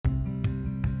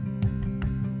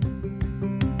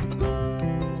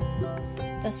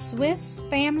The Swiss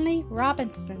Family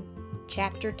Robinson,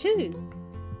 Chapter 2,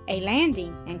 A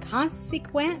Landing and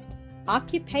Consequent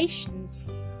Occupations.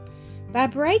 By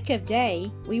break of day,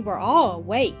 we were all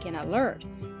awake and alert,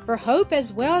 for hope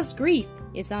as well as grief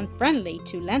is unfriendly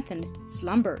to lengthened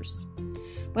slumbers.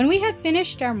 When we had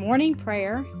finished our morning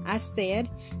prayer, I said,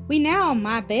 "We now,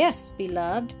 my best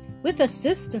beloved, with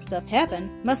assistance of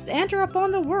heaven, must enter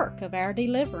upon the work of our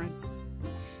deliverance.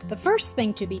 The first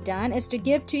thing to be done is to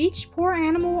give to each poor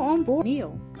animal on board a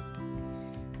meal.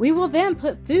 We will then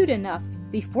put food enough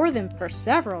before them for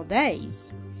several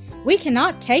days. We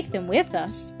cannot take them with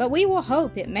us, but we will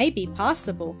hope it may be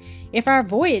possible, if our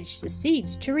voyage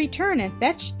succeeds, to return and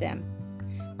fetch them.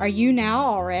 Are you now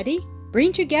all ready?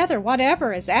 Bring together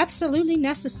whatever is absolutely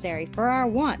necessary for our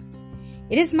wants.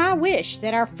 It is my wish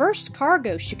that our first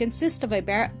cargo should consist of a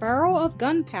barrel of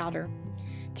gunpowder,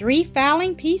 3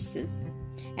 fowling pieces,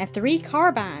 and 3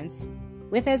 carbines,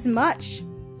 with as much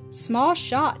small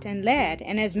shot and lead,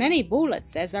 and as many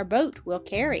bullets as our boat will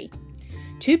carry,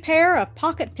 2 pair of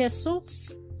pocket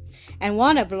pistols, and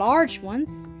 1 of large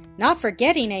ones, not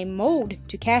forgetting a mold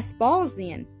to cast balls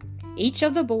in. Each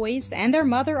of the boys, and their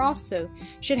mother also,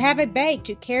 should have a bag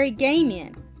to carry game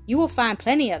in. You will find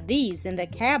plenty of these in the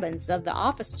cabins of the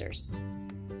officers."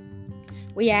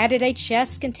 We added a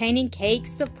chest containing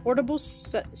cakes of portable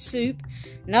soup,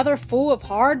 another full of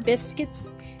hard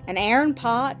biscuits, an iron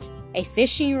pot, a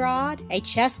fishing rod, a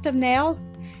chest of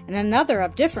nails, and another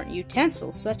of different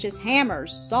utensils such as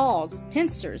hammers, saws,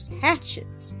 pincers,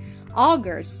 hatchets,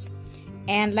 augers,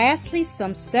 and lastly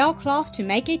some sailcloth to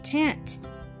make a tent.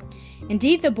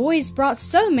 Indeed, the boys brought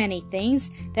so many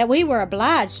things that we were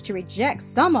obliged to reject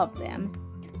some of them,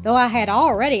 though I had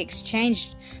already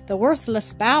exchanged the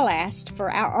worthless ballast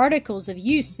for our articles of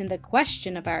use in the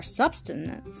question of our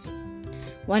subsistence.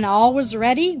 When all was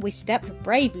ready, we stepped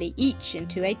bravely each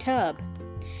into a tub.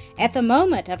 At the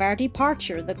moment of our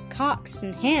departure, the cocks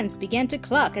and hens began to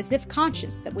cluck as if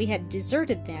conscious that we had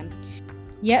deserted them,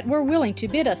 yet were willing to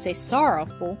bid us a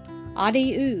sorrowful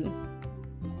adieu.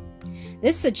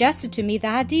 This suggested to me the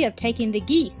idea of taking the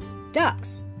geese,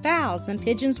 ducks, fowls, and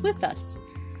pigeons with us,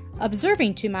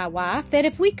 observing to my wife that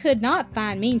if we could not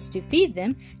find means to feed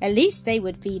them, at least they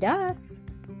would feed us.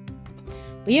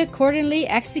 We accordingly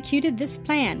executed this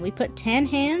plan. We put 10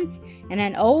 hens and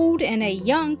an old and a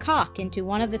young cock into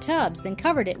one of the tubs and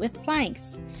covered it with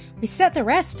planks. We set the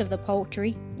rest of the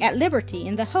poultry at liberty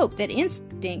in the hope that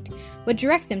instinct would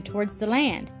direct them towards the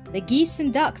land, the geese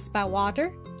and ducks by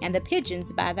water, and the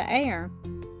pigeons by the air.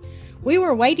 We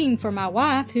were waiting for my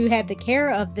wife, who had the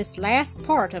care of this last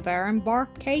part of our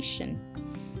embarkation,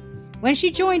 when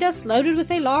she joined us loaded with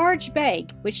a large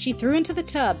bag, which she threw into the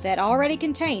tub that already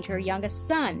contained her youngest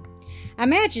son. I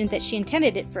imagined that she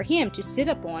intended it for him to sit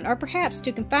upon, or perhaps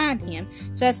to confine him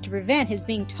so as to prevent his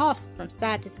being tossed from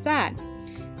side to side.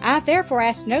 I therefore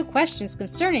asked no questions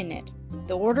concerning it.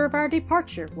 The order of our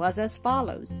departure was as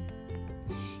follows.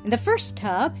 In the first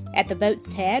tub, at the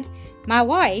boat's head, my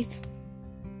wife,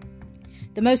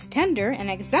 the most tender and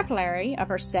exemplary of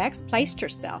her sex, placed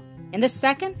herself. In the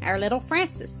second, our little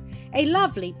Francis, a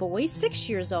lovely boy, 6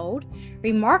 years old,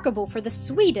 remarkable for the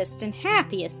sweetest and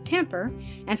happiest temper,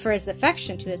 and for his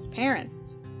affection to his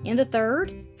parents. In the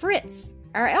third, Fritz,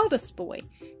 our eldest boy,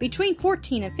 between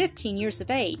 14 and 15 years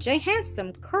of age, a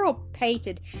handsome,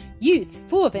 curl-pated youth,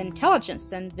 full of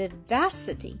intelligence and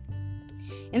vivacity.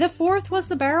 In the fourth was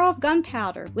the barrel of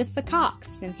gunpowder, with the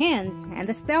cocks and hens and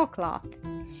the sailcloth.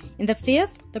 In the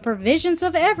fifth, the provisions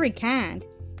of every kind.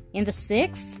 In the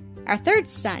sixth, our third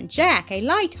son, Jack, a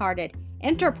light-hearted,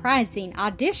 enterprising,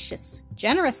 audacious,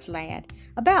 generous lad,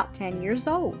 about 10 years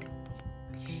old.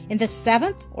 In the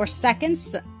seventh, our second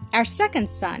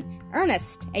son,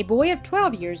 Ernest, a boy of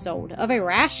 12 years old, of a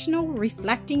rational,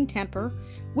 reflecting temper,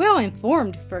 well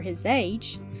informed for his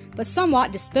age, but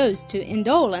somewhat disposed to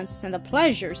indolence and the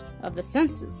pleasures of the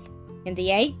senses. In the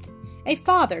eighth, a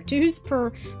father to whose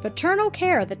paternal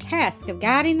care the task of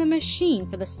guiding the machine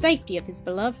for the safety of his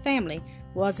beloved family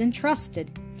was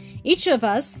entrusted. Each of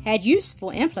us had useful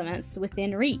implements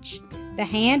within reach. The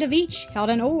hand of each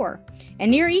held an oar, and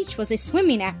near each was a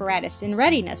swimming apparatus in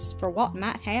readiness for what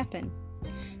might happen.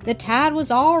 The tide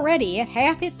was already at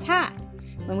half its height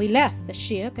when we left the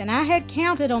ship, and I had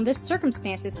counted on this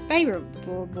circumstance as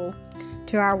favorable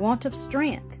to our want of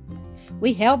strength.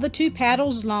 We held the 2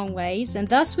 paddles long ways, and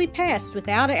thus we passed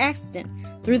without accident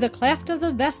through the cleft of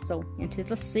the vessel into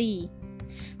the sea.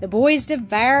 The boys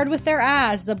devoured with their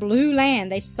eyes the blue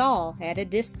land they saw at a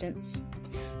distance.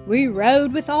 We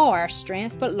rowed with all our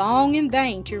strength, but long in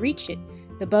vain to reach it.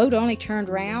 The boat only turned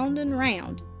round and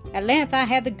round. At length I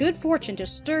had the good fortune to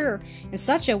stir in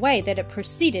such a way that it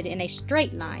proceeded in a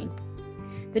straight line.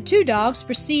 The 2 dogs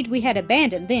perceived we had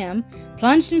abandoned them,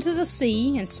 plunged into the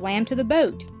sea, and swam to the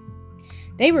boat.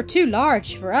 They were too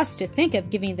large for us to think of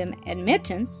giving them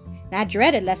admittance, and I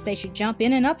dreaded lest they should jump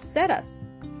in and upset us.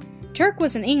 Turk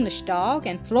was an English dog,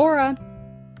 and Flora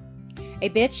a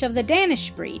bitch of the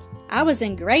Danish breed. I was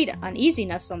in great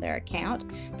uneasiness on their account,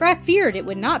 for I feared it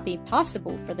would not be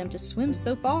possible for them to swim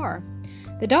so far.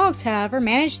 The dogs, however,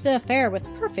 managed the affair with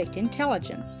perfect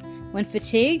intelligence. When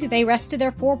fatigued, they rested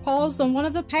their forepaws on one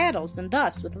of the paddles, and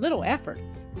thus, with little effort,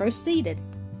 proceeded.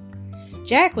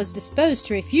 Jack was disposed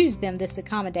to refuse them this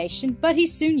accommodation, but he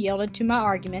soon yielded to my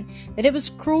argument that it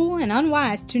was cruel and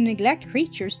unwise to neglect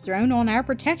creatures thrown on our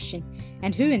protection,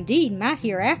 and who indeed might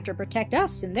hereafter protect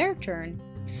us in their turn,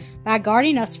 by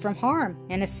guarding us from harm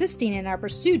and assisting in our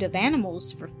pursuit of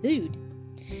animals for food.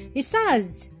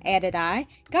 Besides, added I,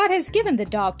 God has given the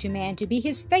dog to man to be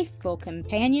his faithful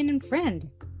companion and friend.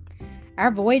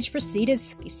 Our voyage proceeded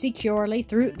securely,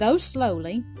 though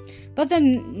slowly, but the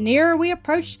nearer we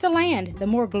approached the land, the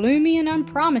more gloomy and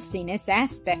unpromising its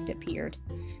aspect appeared.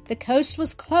 The coast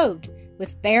was clothed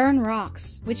with barren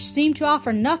rocks, which seemed to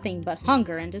offer nothing but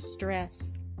hunger and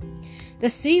distress. The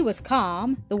sea was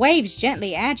calm, the waves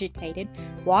gently agitated,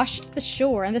 washed the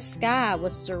shore, and the sky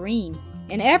was serene.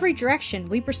 In every direction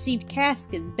we perceived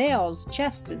caskets, bells,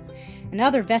 chests, and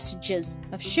other vestiges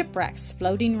of shipwrecks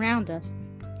floating round us.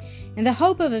 In the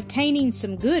hope of obtaining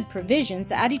some good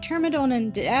provisions, I determined on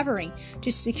endeavoring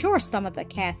to secure some of the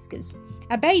caskets.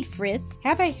 I bade Fritz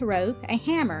have a rope, a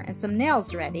hammer, and some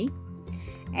nails ready,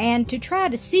 and to try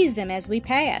to seize them as we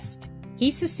passed.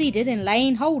 He succeeded in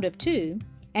laying hold of 2,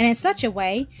 and in such a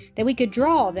way that we could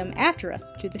draw them after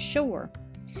us to the shore.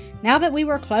 Now that we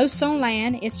were close on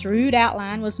land, its rude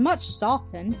outline was much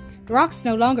softened. The rocks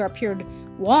no longer appeared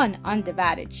one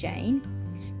undivided chain.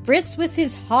 Fritz, with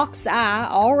his hawk's eye,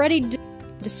 already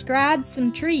descried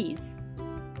some trees,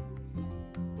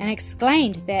 and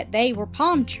exclaimed that they were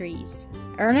palm trees,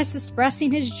 Ernest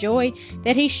expressing his joy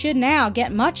that he should now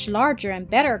get much larger and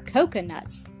better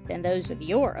coconuts than those of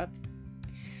Europe.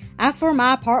 I, for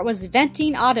my part, was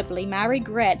venting audibly my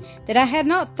regret that I had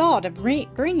not thought of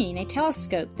bringing a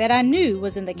telescope that I knew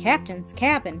was in the captain's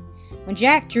cabin, when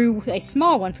Jack drew a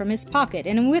small one from his pocket,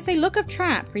 and with a look of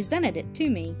triumph presented it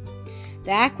to me.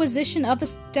 The acquisition of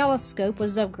the telescope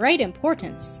was of great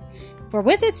importance, for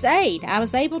with its aid I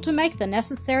was able to make the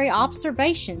necessary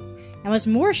observations and was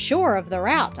more sure of the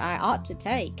route I ought to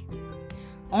take.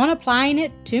 On applying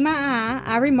it to my eye,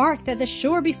 I remarked that the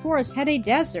shore before us had a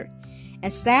desert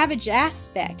and savage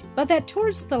aspect, but that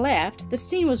towards the left the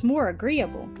scene was more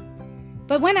agreeable.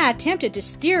 But when I attempted to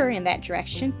steer in that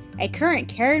direction, a current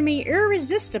carried me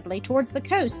irresistibly towards the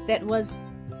coast that was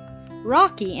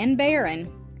rocky and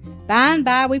barren. By and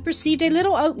by we perceived a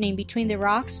little opening between the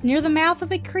rocks near the mouth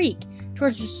of a creek,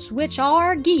 towards which all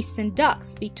our geese and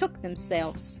ducks betook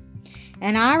themselves,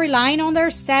 and I, relying on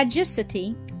their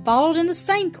sagacity, followed in the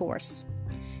same course.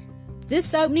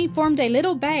 This opening formed a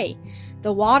little bay.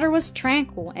 The water was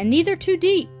tranquil, and neither too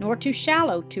deep nor too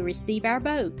shallow to receive our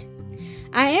boat.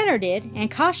 I entered it, and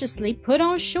cautiously put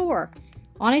on shore,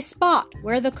 on a spot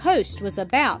where the coast was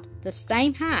about the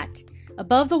same height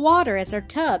above the water as our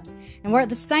tubs, and where at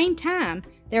the same time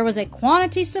there was a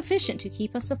quantity sufficient to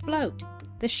keep us afloat.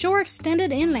 The shore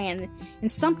extended inland in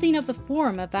something of the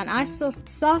form of an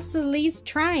isosceles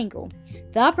triangle,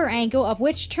 the upper angle of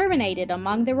which terminated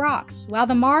among the rocks, while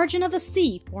the margin of the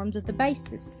sea formed the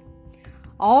basis.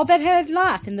 All that had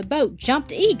life in the boat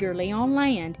jumped eagerly on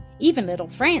land. Even little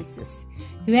Francis,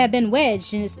 who had been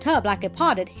wedged in his tub like a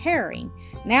potted herring,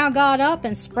 now got up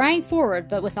and sprang forward,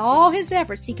 but with all his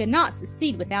efforts he could not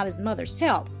succeed without his mother's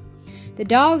help. The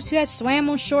dogs who had swam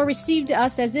on shore received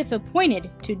us as if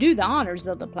appointed to do the honors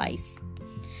of the place,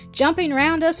 jumping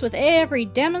round us with every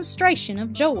demonstration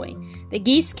of joy. The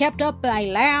geese kept up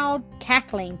a loud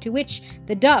cackling, to which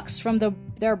the ducks from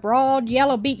their broad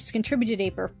yellow beaks contributed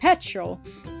a perpetual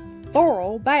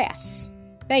thorough bass.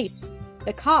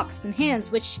 The cocks and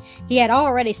hens, which he had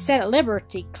already set at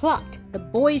liberty, clucked. The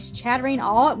boys, chattering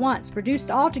all at once, produced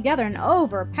altogether an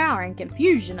overpowering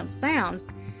confusion of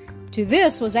sounds. To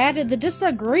this was added the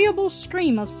disagreeable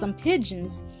scream of some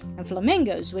pigeons and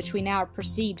flamingos, which we now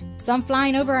perceived, some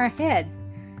flying over our heads,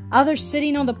 others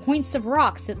sitting on the points of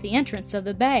rocks at the entrance of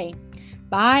the bay.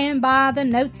 By and by the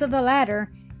notes of the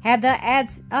latter had the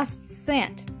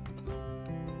accent,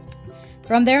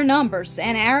 from their numbers,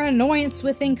 and our annoyance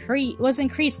was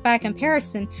increased by a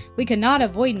comparison we could not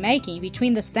avoid making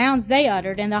between the sounds they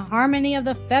uttered and the harmony of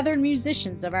the feathered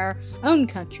musicians of our own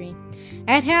country.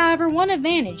 At however one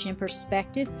advantage in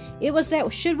perspective, it was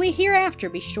that should we hereafter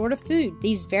be short of food,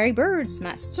 these very birds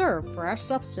might serve for our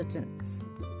subsistence.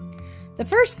 The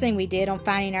first thing we did on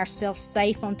finding ourselves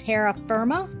safe on terra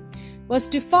firma was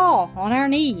to fall on our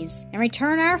knees and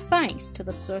return our thanks to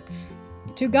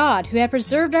God who had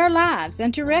preserved our lives,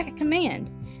 and to recommend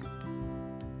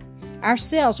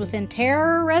ourselves with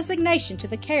entire resignation to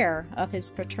the care of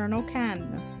His paternal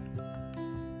kindness.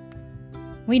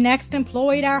 We next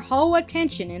employed our whole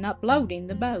attention in unloading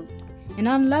the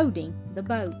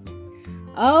boat.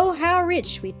 Oh, how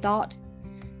rich we thought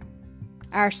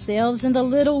ourselves in the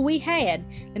little we had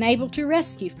been able to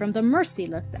rescue from the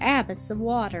merciless abyss of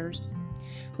waters.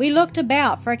 We looked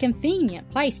about for a convenient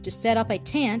place to set up a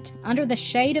tent under the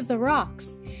shade of the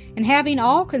rocks, and having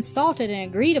all consulted and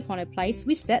agreed upon a place,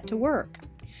 we set to work.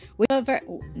 We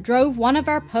drove one of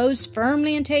our poles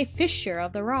firmly into a fissure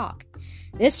of the rock.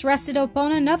 This rested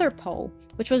upon another pole,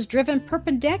 which was driven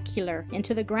perpendicular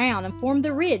into the ground and formed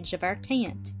the ridge of our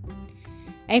tent.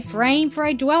 A frame for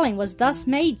a dwelling was thus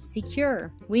made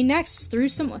secure. We next threw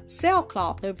some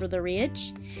sailcloth over the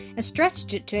ridge and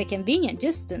stretched it to a convenient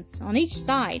distance on each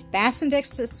side, fastened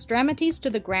its extremities to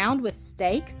the ground with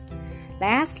stakes.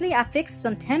 Lastly, I fixed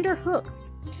some tender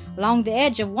hooks along the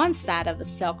edge of one side of the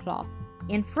sailcloth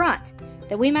in front,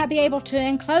 that we might be able to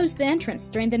enclose the entrance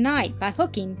during the night by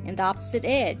hooking in the opposite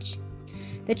edge.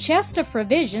 The chest of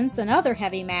provisions and other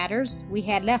heavy matters we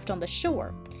had left on the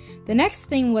shore. The next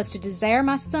thing was to desire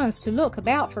my sons to look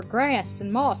about for grass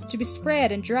and moss to be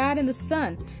spread and dried in the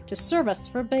sun to serve us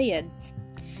for beds.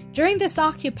 During this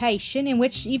occupation, in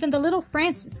which even the little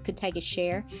Francis could take a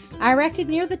share, I erected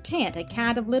near the tent a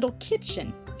kind of little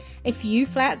kitchen. A few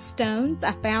flat stones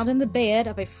I found in the bed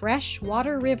of a fresh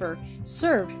water river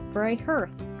served for a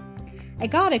hearth. I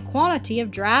got a quantity of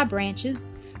dry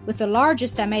branches. With the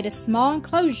largest I made a small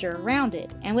enclosure round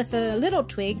it, and with the little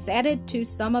twigs added to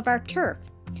some of our turf,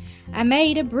 I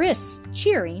made a brisk,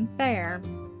 cheering fire.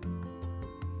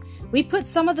 We put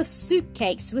some of the soup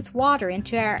cakes with water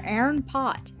into our iron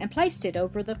pot and placed it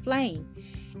over the flame,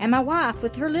 and my wife,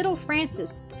 with her little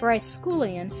Francis for a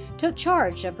scullion, took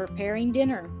charge of preparing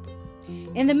dinner.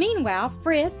 In the meanwhile,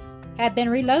 Fritz had been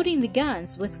reloading the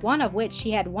guns, with one of which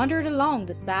he had wandered along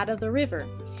the side of the river.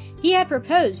 He had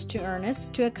proposed to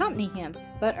Ernest to accompany him,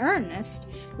 but Ernest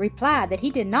replied that he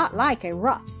did not like a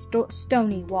rough,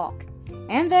 stony walk,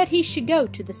 and that he should go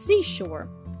to the seashore.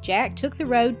 Jack took the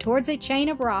road towards a chain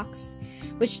of rocks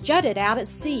which jutted out at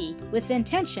sea, with the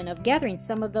intention of gathering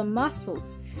some of the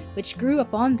mussels which grew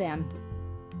upon them.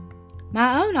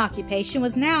 My own occupation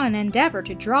was now an endeavor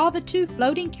to draw the 2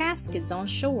 floating caskets on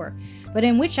shore, but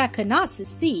in which I could not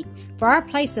succeed, for our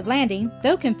place of landing,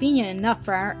 though convenient enough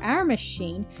for our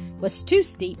machine, was too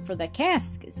steep for the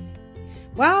caskets.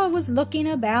 While I was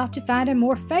looking about to find a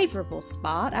more favorable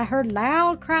spot, I heard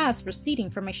loud cries proceeding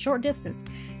from a short distance,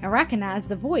 and recognized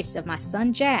the voice of my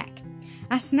son Jack.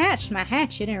 I snatched my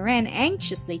hatchet and ran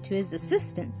anxiously to his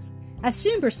assistance. I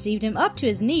soon perceived him up to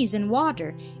his knees in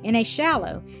water in a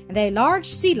shallow, and a large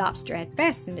sea lobster had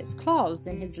fastened its claws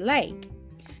in his leg.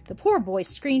 The poor boy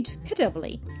screamed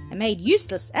pitiably, and made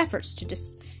useless efforts to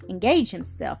disengage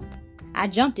himself. I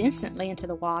jumped instantly into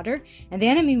the water, and the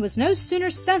enemy was no sooner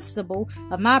sensible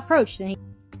of my approach than he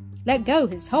let go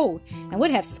his hold, and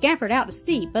would have scampered out to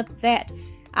sea, but that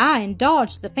I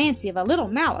indulged the fancy of a little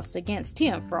malice against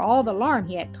him for all the alarm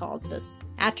he had caused us.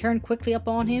 I turned quickly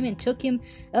upon him, and took him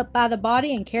up by the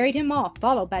body and carried him off,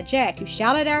 followed by Jack, who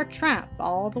shouted our triumph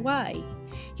all the way.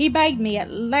 He begged me at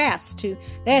last to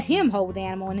let him hold the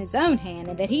animal in his own hand,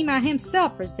 and that he might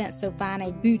himself present so fine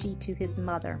a booty to his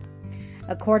mother.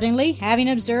 Accordingly,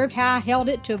 having observed how I held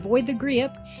it to avoid the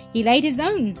grip, he laid his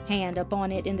own hand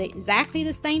upon it in exactly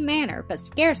the same manner, but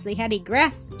scarcely had he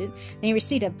grasped it than he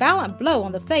received a violent blow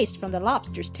on the face from the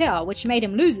lobster's tail, which made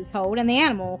him lose his hold, and the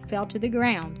animal fell to the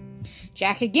ground.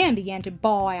 Jack again began to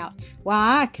bawl out,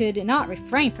 while I could not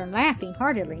refrain from laughing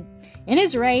heartily. In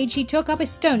his rage, he took up a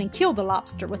stone and killed the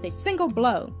lobster with a single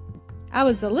blow. I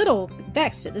was a little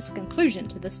vexed at this conclusion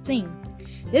to the scene.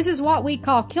 This is what we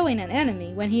call killing an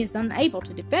enemy when he is unable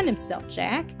to defend himself,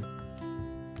 Jack.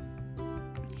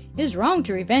 It is wrong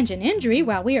to revenge an injury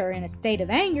while we are in a state of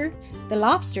anger. The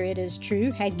lobster, it is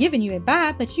true, had given you a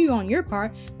bite, but you, on your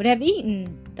part, would have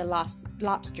eaten the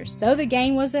lobster, so the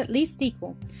gain was at least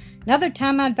equal. Another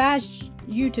time I advise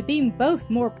you to be both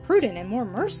more prudent and more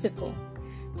merciful.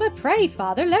 But pray,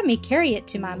 father, let me carry it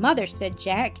to my mother, said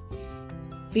Jack,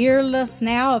 fearless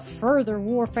now of further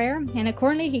warfare, and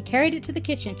accordingly he carried it to the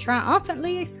kitchen,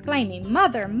 triumphantly exclaiming,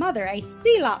 "Mother, mother, a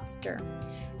sea lobster!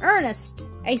 Ernest,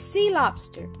 a sea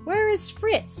lobster! Where is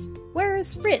Fritz? Where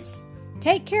is Fritz?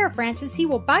 Take care, Francis, he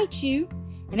will bite you!"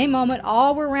 In a moment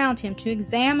all were round him to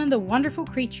examine the wonderful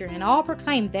creature, and all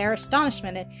proclaimed their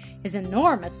astonishment at his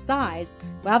enormous size,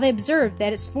 while they observed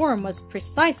that its form was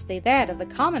precisely that of the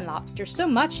common lobster so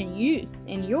much in use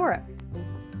in Europe.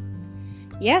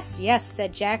 "Yes, yes,"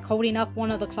 said Jack, holding up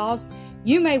one of the claws,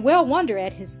 "you may well wonder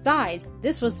at his size.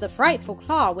 This was the frightful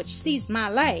claw which seized my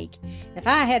leg. If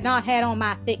I had not had on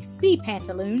my thick sea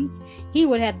pantaloons, he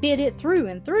would have bit it through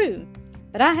and through.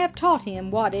 But I have taught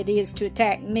him what it is to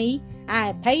attack me. I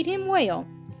have paid him well."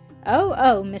 "Oh,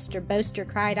 oh, Mr. Boaster,"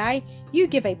 cried I, "you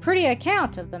give a pretty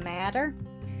account of the matter.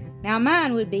 Now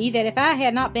mine would be that if I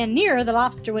had not been nearer, the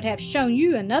lobster would have shown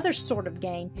you another sort of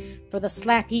game, for the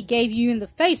slap he gave you in the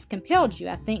face compelled you,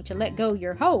 I think, to let go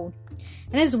your hold.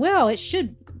 And as well it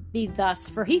should be thus,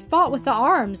 for he fought with the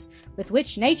arms with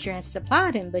which nature has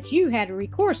supplied him, but you had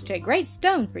recourse to a great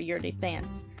stone for your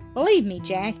defense. Believe me,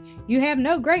 Jack, you have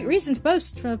no great reason to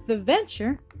boast of the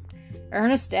venture."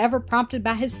 Ernest, ever prompted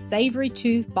by his savory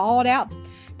tooth, bawled out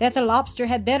that the lobster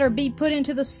had better be put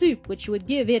into the soup, which would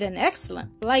give it an excellent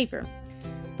flavor.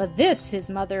 But this his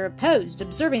mother opposed,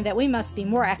 observing that we must be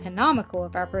more economical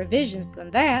of our provisions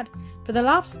than that, for the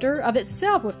lobster of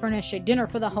itself would furnish a dinner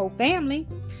for the whole family.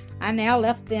 I now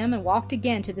left them and walked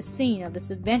again to the scene of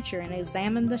this adventure and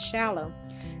examined the shallow.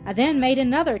 I then made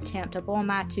another attempt to boil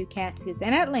my 2 caskets,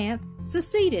 and at length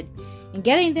succeeded in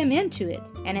getting them into it,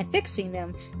 and in fixing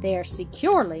them there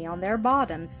securely on their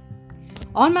bottoms.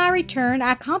 On my return,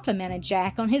 I complimented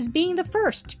Jack on his being the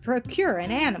first to procure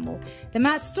an animal that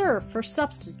might serve for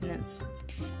subsistence,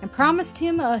 and promised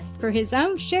him for his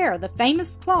own share the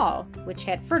famous claw which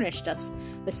had furnished us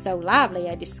with so lively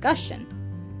a discussion.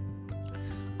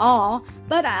 "Ah,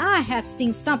 but I have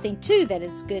seen something too that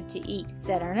is good to eat,"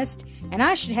 said Ernest, "and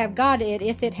I should have got it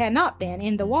if it had not been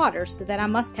in the water, so that I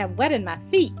must have wetted my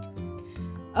feet."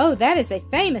 "Oh, that is a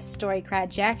famous story," cried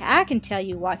Jack. "I can tell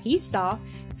you what he saw.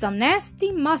 Some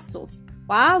nasty mussels.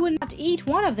 Why, I would not eat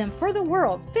one of them for the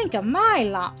world. Think of my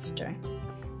lobster."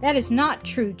 "That is not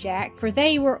true, Jack, for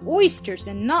they were oysters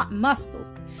and not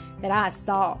mussels that I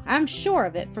saw. I'm sure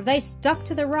of it, for they stuck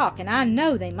to the rock, and I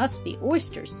know they must be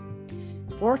oysters."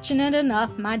 "Fortunate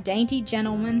enough, my dainty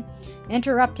gentleman,"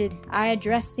 interrupted I,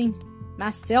 addressing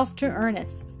myself to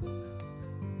Ernest.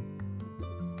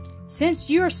 "Since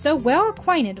you are so well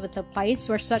acquainted with the place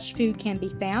where such food can be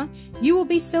found, you will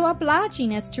be so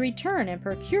obliging as to return and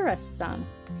procure us some.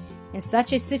 In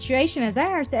such a situation as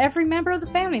ours, every member of the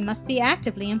family must be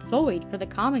actively employed for the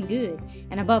common good,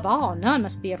 and above all, none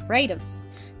must be afraid of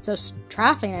so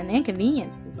trifling an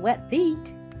inconvenience as wet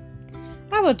feet."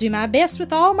 "I will do my best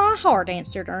with all my heart,"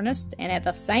 answered Ernest, "and at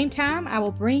the same time I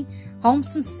will bring home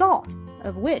some salt,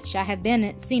 of which I have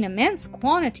seen immense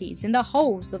quantities in the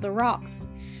holes of the rocks,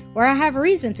 where I have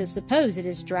reason to suppose it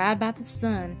is dried by the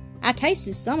sun. I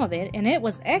tasted some of it, and it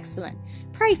was excellent.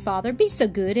 Pray, father, be so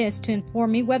good as to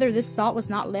inform me whether this salt was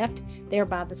not left there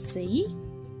by the sea."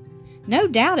 "No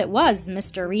doubt it was,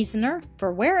 Mr. Reasoner,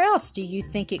 for where else do you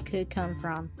think it could come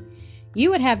from?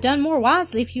 You would have done more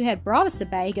wisely if you had brought us a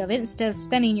bag of it, instead of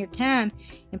spending your time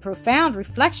in profound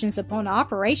reflections upon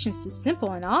operations so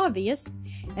simple and obvious.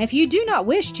 And if you do not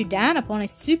wish to dine upon a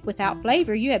soup without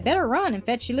flavor, you had better run and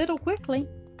fetch a little quickly."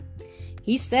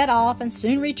 He set off and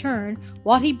soon returned.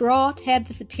 What he brought had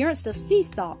the appearance of sea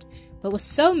salt, but was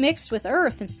so mixed with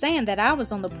earth and sand that I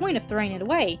was on the point of throwing it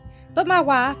away. But my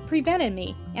wife prevented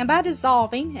me, and by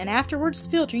dissolving and afterwards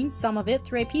filtering some of it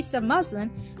through a piece of muslin,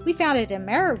 we found it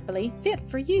admirably fit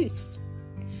for use.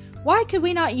 "Why could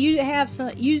we not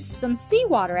use some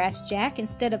seawater?" asked Jack,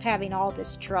 "instead of having all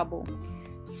this trouble?"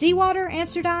 "Seawater,"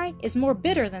 answered I, "is more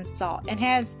bitter than salt, and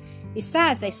has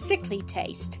besides a sickly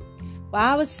taste."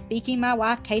 While I was speaking, my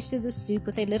wife tasted the soup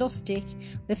with a little stick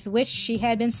with which she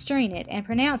had been stirring it, and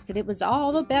pronounced that it was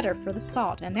all the better for the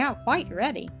salt, and now quite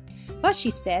ready. "But,"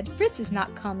 she said, "Fritz has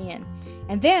not come in,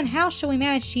 and then how shall we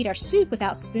manage to eat our soup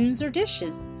without spoons or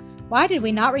dishes? Why did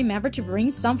we not remember to bring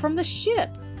some from the ship?"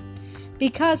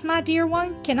 "Because, my dear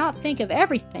one, cannot think of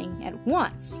everything at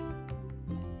once.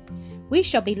 We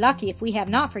shall be lucky if we have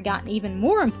not forgotten even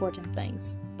more important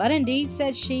things. But indeed,"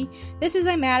 said she, "this is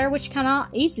a matter which cannot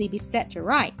easily be set to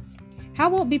rights. How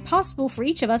will it be possible for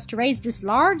each of us to raise this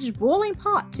large boiling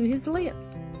pot to his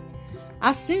lips?"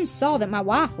 I soon saw that my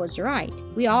wife was right.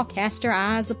 We all cast our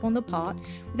eyes upon the pot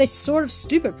with a sort of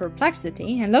stupid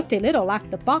perplexity, and looked a little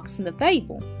like the fox in the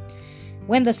fable,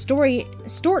 when the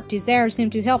stork desires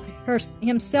him to help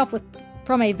himself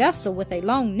from a vessel with a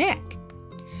long neck.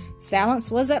 Silence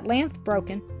was at length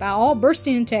broken by all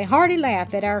bursting into a hearty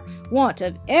laugh at our want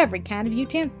of every kind of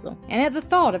utensil, and at the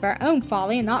thought of our own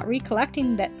folly in not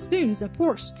recollecting that spoons and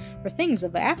forks were things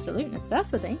of absolute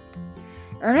necessity.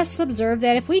 Ernest observed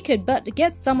that if we could but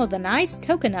get some of the nice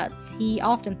coconuts he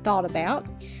often thought about,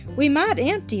 we might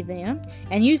empty them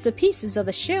and use the pieces of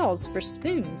the shells for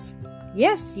spoons.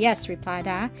 Yes, yes, replied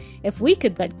I, if we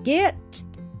could but get...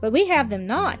 But we have them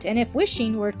not, and if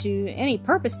wishing were to any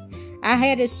purpose, I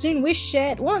had as soon wish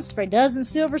at once for a dozen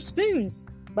silver spoons.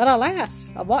 But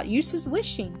alas, of what use is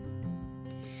wishing?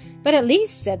 But at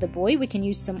least, said the boy, we can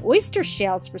use some oyster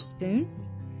shells for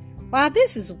spoons. Why,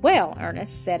 this is well,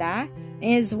 Ernest, said I, and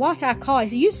is what I call a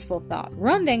useful thought.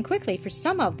 Run then quickly for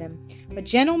some of them. But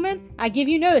gentlemen, I give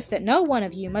you notice that no one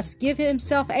of you must give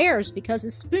himself airs because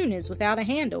his spoon is without a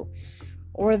handle,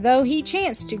 or though he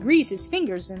chanced to grease his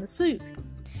fingers in the soup.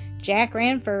 Jack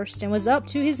ran first, and was up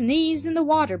to his knees in the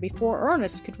water before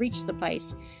Ernest could reach the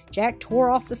place. Jack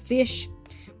tore off the fish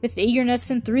with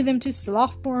eagerness and threw them to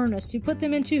slothful Ernest, who put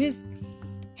them into his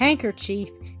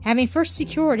handkerchief, having first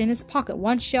secured in his pocket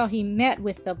one shell he met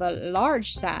with of a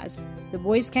large size. The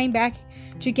boys came back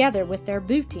together with their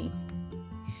booty.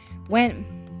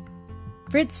 When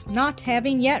Fritz not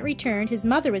having yet returned, his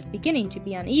mother was beginning to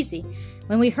be uneasy,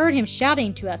 when we heard him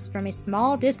shouting to us from a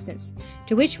small distance,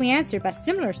 to which we answered by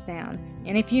similar sounds.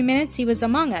 In a few minutes he was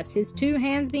among us, his 2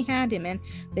 hands behind him, and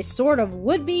with a sort of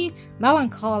would-be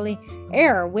melancholy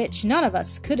air which none of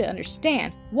us could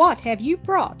understand. "What have you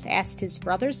brought?" asked his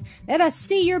brothers. "Let us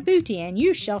see your booty, and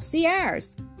you shall see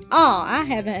ours." "Ah, I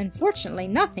have unfortunately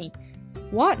nothing."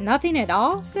 "What, nothing at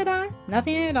all?" said I.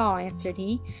 "Nothing at all," answered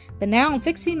he. But now, on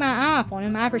fixing my eye upon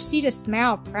him, I perceived a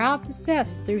smile of proud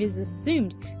success through his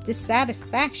assumed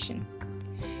dissatisfaction.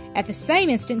 At the same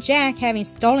instant, Jack, having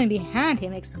stolen behind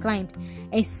him, exclaimed,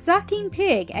 "A sucking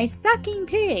pig! A sucking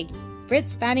pig!"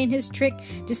 Fritz, finding his trick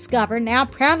discovered, now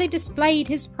proudly displayed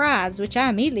his prize, which I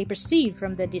immediately perceived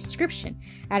from the description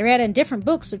I had read in different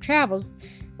books of travels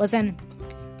was an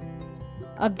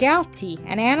agouti,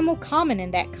 an animal common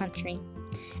in that country,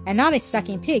 and not a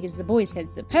sucking pig as the boys had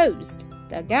supposed.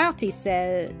 The agouti,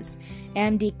 says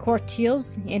M. de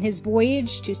Courtils in his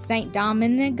voyage to St.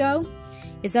 Domingo,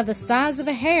 is of the size of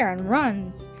a hare and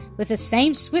runs with the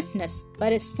same swiftness,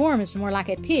 but its form is more like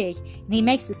a pig, and he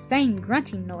makes the same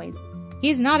grunting noise. He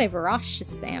is not a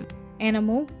voracious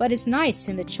animal, but is nice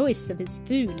in the choice of his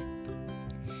food.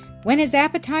 When his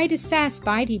appetite is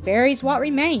satisfied, he buries what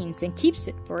remains and keeps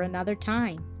it for another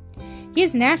time. He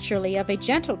is naturally of a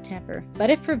gentle temper, but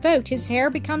if provoked, his hair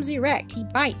becomes erect. He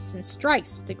bites and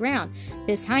strikes the ground with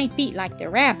his hind feet like the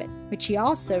rabbit, which he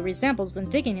also resembles in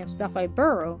digging himself a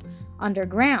burrow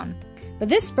underground. But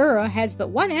this burrow has but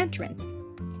one entrance.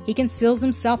 He conceals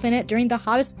himself in it during the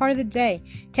hottest part of the day,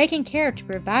 taking care to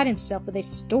provide himself with a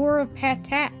store of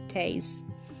patates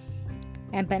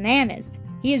and bananas.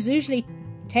 He is usually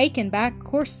taken by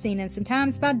coursing and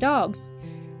sometimes by dogs,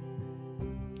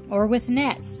 or with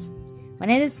nets. When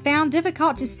it is found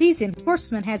difficult to seize him, the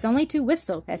sportsman has only to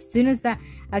whistle. As soon as the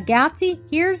agouti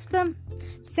hears the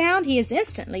sound, he is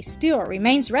instantly still,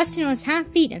 remains resting on his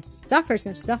hind feet, and suffers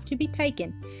himself to be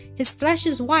taken. His flesh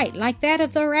is white, like that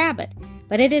of the rabbit,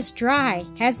 but it is dry,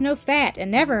 has no fat, and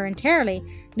never entirely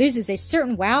loses a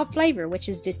certain wild flavor which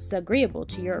is disagreeable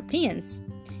to Europeans.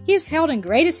 He is held in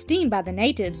great esteem by the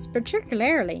natives,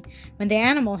 particularly when the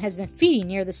animal has been feeding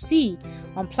near the sea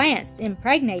on plants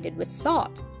impregnated with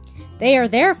salt. They are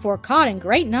therefore caught in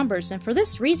great numbers, and for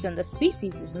this reason the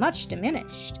species is much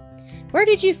diminished. Where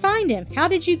did you find him? How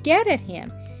did you get at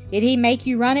him? Did he make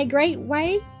you run a great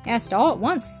way? Asked all at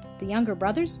once the younger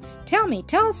brothers. Tell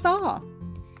us all.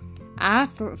 I,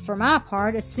 for my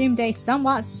part, assumed a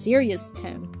somewhat serious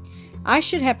tone. I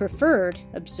should have preferred,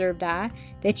 observed I,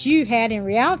 that you had in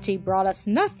reality brought us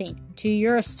nothing, to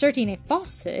your asserting a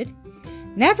falsehood.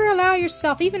 Never allow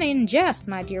yourself, even in jest,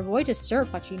 my dear boy, to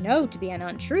assert what you know to be an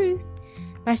untruth.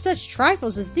 By such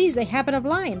trifles as these, a habit of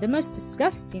lying, the most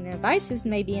disgusting of vices,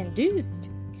 may be induced.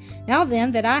 Now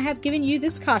then, that I have given you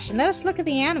this caution, let us look at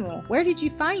the animal. Where did you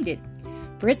find it?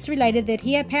 Fritz related that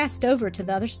he had passed over to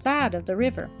the other side of the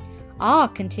river. Ah,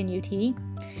 continued he,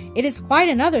 it is quite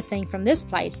another thing from this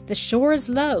place. The shore is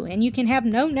low, and you can have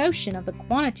no notion of the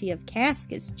quantity of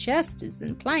caskets, chests,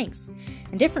 and planks,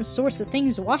 and different sorts of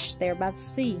things washed there by the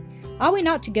sea. Ought we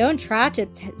not to go and try to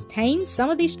obtain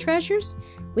some of these treasures?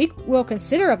 We will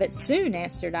consider of it soon,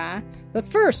 answered I. But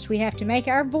first we have to make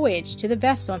our voyage to the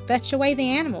vessel and fetch away the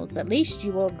animals. At least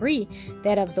you will agree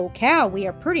that of the cow we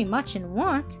are pretty much in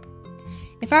want.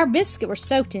 If our biscuit were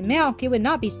soaked in milk, it would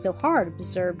not be so hard,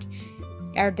 observed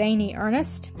our dainty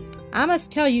Ernest. I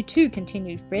must tell you, too,"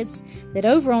 continued Fritz, "that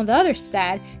over on the other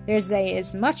side there's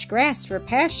as much grass for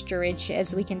pasturage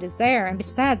as we can desire, and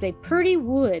besides a pretty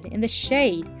wood in the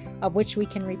shade of which we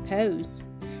can repose.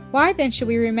 Why then should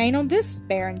we remain on this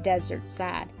barren desert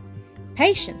side?"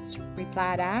 "Patience,"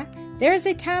 replied I. "There is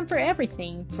a time for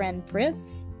everything, friend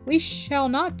Fritz. We shall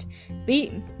not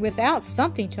be without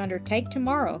something to undertake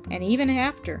tomorrow, and even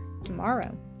after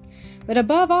tomorrow. But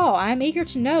above all, I am eager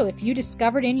to know if you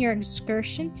discovered in your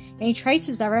excursion any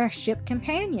traces of our ship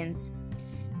companions."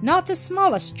 "Not the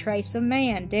smallest trace of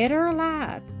man, dead or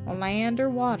alive, on land or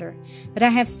water. But I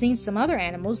have seen some other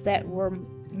animals that were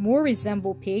more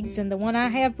resemble pigs than the one I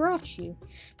have brought you,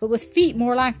 but with feet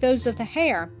more like those of the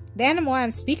hare. The animal I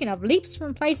am speaking of leaps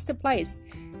from place to place,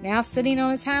 now sitting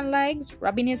on his hind legs,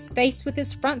 rubbing his face with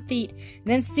his front feet, and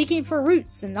then seeking for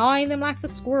roots and gnawing them like the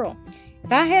squirrel.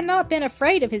 If I had not been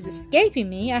afraid of his escaping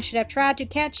me, I should have tried to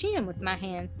catch him with my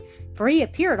hands, for he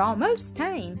appeared almost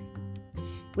tame."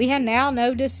 We had now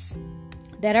noticed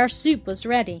that our soup was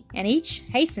ready, and each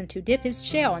hastened to dip his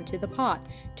shell into the pot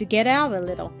to get out a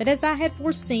little. But as I had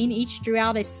foreseen, each drew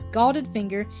out a scalded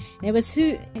finger, and it was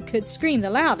who could scream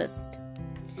the loudest.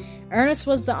 Ernest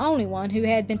was the only one who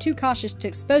had been too cautious to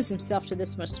expose himself to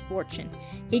this misfortune.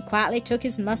 He quietly took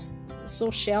his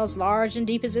mussel shells, large and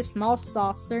deep as a small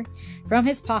saucer, from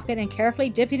his pocket, and carefully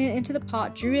dipping it into the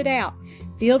pot, drew it out,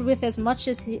 filled with as much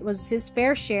as was his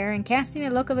fair share, and casting a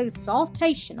look of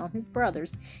exultation on his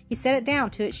brothers, he set it down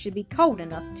till it should be cold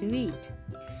enough to eat.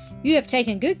 "You have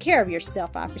taken good care of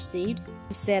yourself, I perceived,"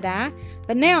 said I.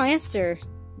 "But now answer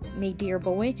me, dear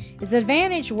boy, is the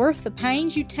advantage worth the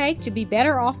pains you take to be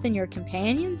better off than your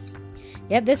companions?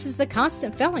 Yet this is the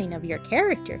constant failing of your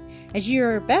character. As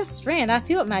your best friend, I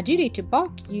feel it my duty to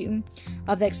balk you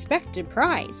of the expected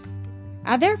prize.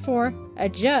 I therefore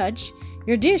adjudge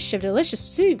your dish of delicious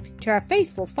soup to our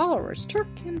faithful followers, Turk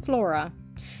and Flora.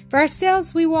 For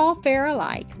ourselves, we will all fare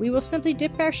alike. We will simply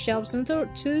dip our shells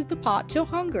into the pot till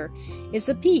hunger is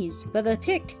appeased, but the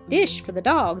picked dish for the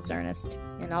dogs, Ernest,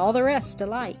 and all the rest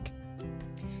alike."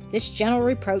 This gentle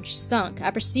reproach sunk,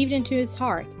 I perceived, into his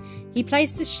heart. He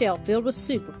placed the shell filled with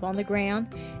soup upon the ground,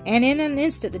 and in an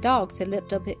instant the dogs had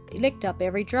licked up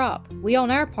every drop. We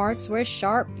on our parts were as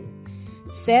sharp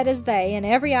set as they, and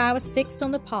every eye was fixed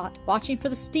on the pot, watching for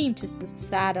the steam to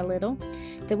subside a little,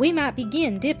 that we might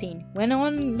begin dipping. When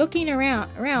on looking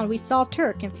around we saw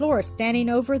Turk and Flora standing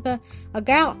over the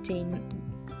agouti,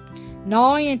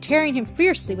 gnawing and tearing him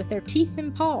fiercely with their teeth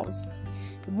and paws.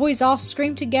 The boys all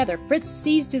screamed together. Fritz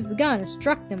seized his gun and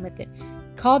struck them with it,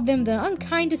 called them the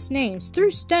unkindest names,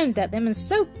 threw stones at them, and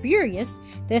so furious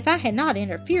that if I had not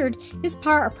interfered,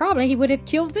 probably he would have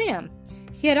killed them.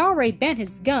 He had already bent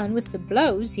his gun with the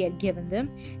blows he had given them,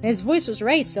 and his voice was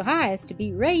raised so high as to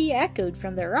be re-echoed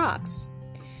from the rocks.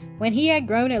 When he had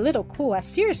grown a little cool, I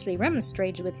seriously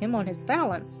remonstrated with him on his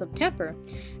violence of temper.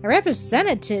 I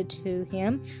represented to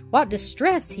him what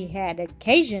distress he had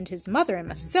occasioned his mother and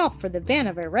myself for the vent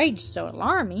of a rage so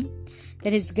alarming,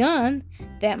 that his gun,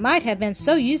 that might have been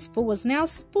so useful, was now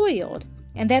spoiled,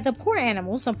 and that the poor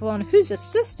animals upon whose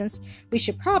assistance we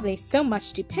should probably so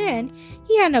much depend,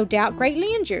 he had no doubt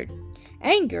greatly injured.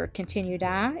 Anger, continued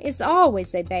I, is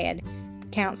always a bad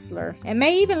counselor, and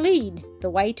may even lead the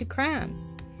way to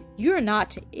crimes. You are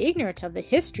not ignorant of the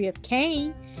history of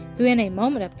Cain, who in a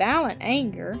moment of violent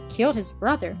anger killed his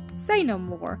brother. Say no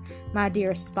more, my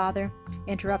dearest father,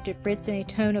 interrupted Fritz in a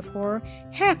tone of horror.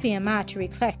 Happy am I to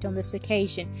recollect on this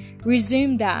occasion,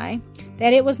 resumed I,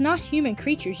 that it was not human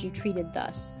creatures you treated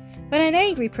thus. But an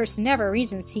angry person never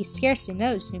reasons, he scarcely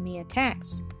knows whom he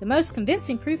attacks. The most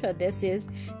convincing proof of this is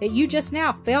that you just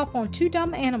now fell upon two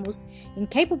dumb animals,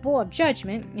 incapable of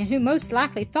judgment, and who most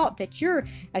likely thought that your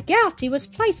agouti was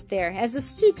placed there, as the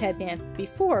soup had been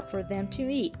before, for them to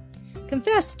eat.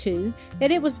 Confess, too,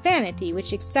 that it was vanity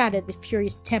which excited the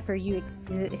furious temper you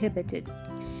exhibited.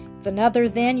 If another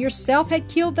than yourself had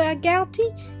killed the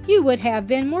agouti, you would have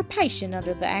been more patient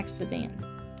under the accident.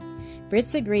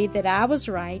 Fritz agreed that I was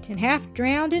right, and half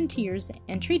drowned in tears,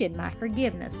 entreated my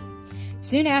forgiveness.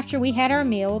 Soon after we had our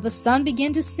meal, the sun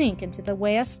began to sink into the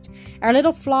west. Our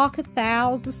little flock of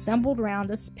fowls assembled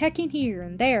round us, pecking here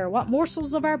and there what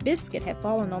morsels of our biscuit had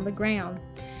fallen on the ground.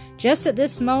 Just at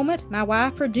this moment, my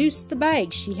wife produced the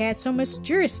bag she had so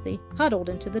mysteriously huddled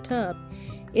into the tub.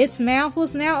 Its mouth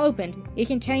was now opened. It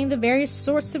contained the various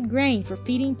sorts of grain for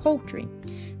feeding poultry,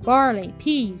 barley,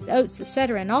 peas, oats,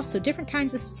 etc., and also different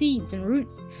kinds of seeds and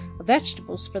roots of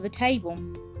vegetables for the table.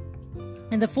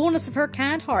 In the fullness of her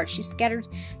kind heart, she scattered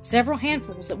several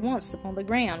handfuls at once upon the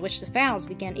ground, which the fowls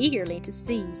began eagerly to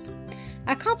seize.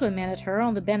 I complimented her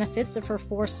on the benefits of her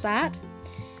foresight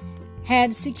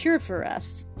had secured for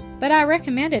us. but I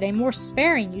recommended a more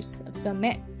sparing use of so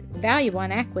valuable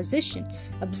an acquisition,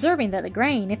 observing that the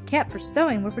grain, if kept for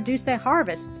sowing, would produce a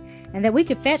harvest, and that we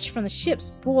could fetch from the ships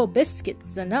spoiled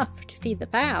biscuits enough to feed the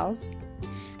fowls.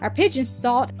 Our pigeons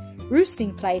sought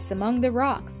roosting place among the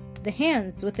rocks. The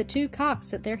hens, with the 2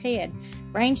 cocks at their head,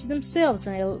 ranged themselves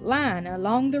in a line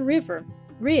along the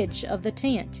ridge of the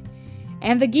tent,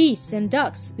 and the geese and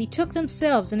ducks betook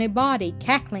themselves in a body,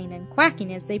 cackling and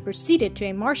quacking as they proceeded to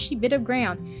a marshy bit of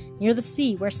ground near the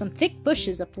sea, where some thick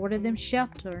bushes afforded them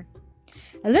shelter.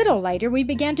 A little later we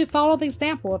began to follow the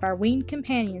example of our weaned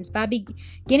companions by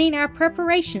beginning our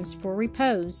preparations for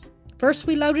repose. First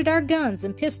we loaded our guns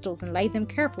and pistols and laid them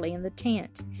carefully in the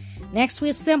tent. Next we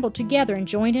assembled together and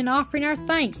joined in offering our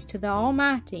thanks to the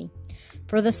Almighty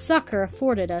for the succor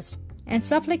afforded us, and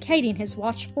supplicating His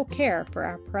watchful care for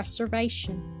our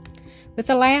preservation. With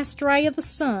the last ray of the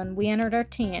sun we entered our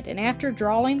tent, and after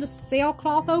drawing the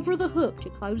sailcloth over the hook to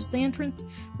close the entrance,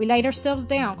 we laid ourselves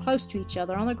down close to each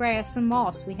other on the grass and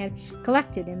moss we had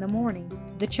collected in the morning.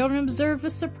 The children observed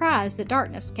with surprise that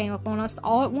darkness came upon us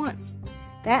all at once.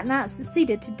 That night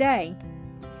succeeded to day,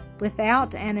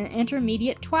 without an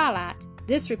intermediate twilight.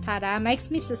 This, replied I,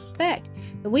 makes me suspect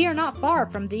that we are not far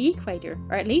from the equator,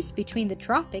 or at least between the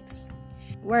tropics,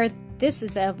 where this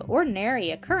is of ordinary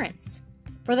occurrence,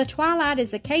 for the twilight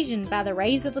is occasioned by the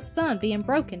rays of the sun being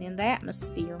broken in the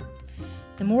atmosphere.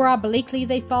 The more obliquely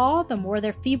they fall, the more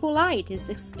their feeble light is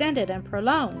extended and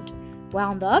prolonged,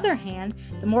 while on the other hand,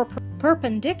 the more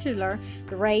perpendicular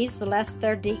the rays, the less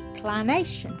their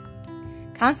declination.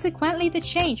 Consequently, the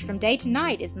change from day to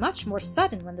night is much more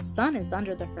sudden when the sun is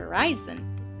under the horizon.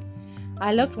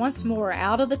 I looked once more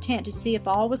out of the tent to see if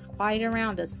all was quiet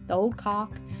around us. The old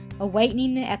cock,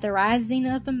 awaiting at the rising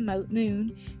of the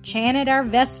moon, chanted our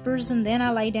vespers, and then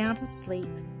I lay down to sleep.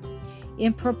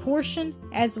 In proportion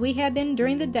as we had been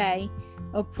during the day,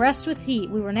 oppressed with heat,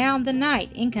 we were now in the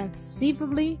night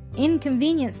inconceivably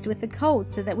inconvenienced with the cold,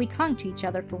 so that we clung to each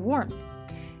other for warmth.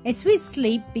 A sweet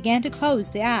sleep began to close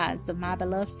the eyes of my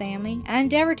beloved family. I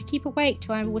endeavored to keep awake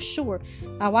till I was sure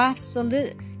my wife's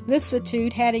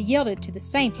solicitude had yielded to the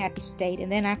same happy state,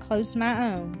 and then I closed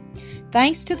my own.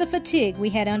 Thanks to the fatigue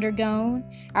we had undergone,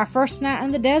 our first night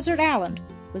on the desert island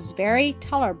was very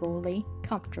tolerably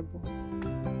comfortable.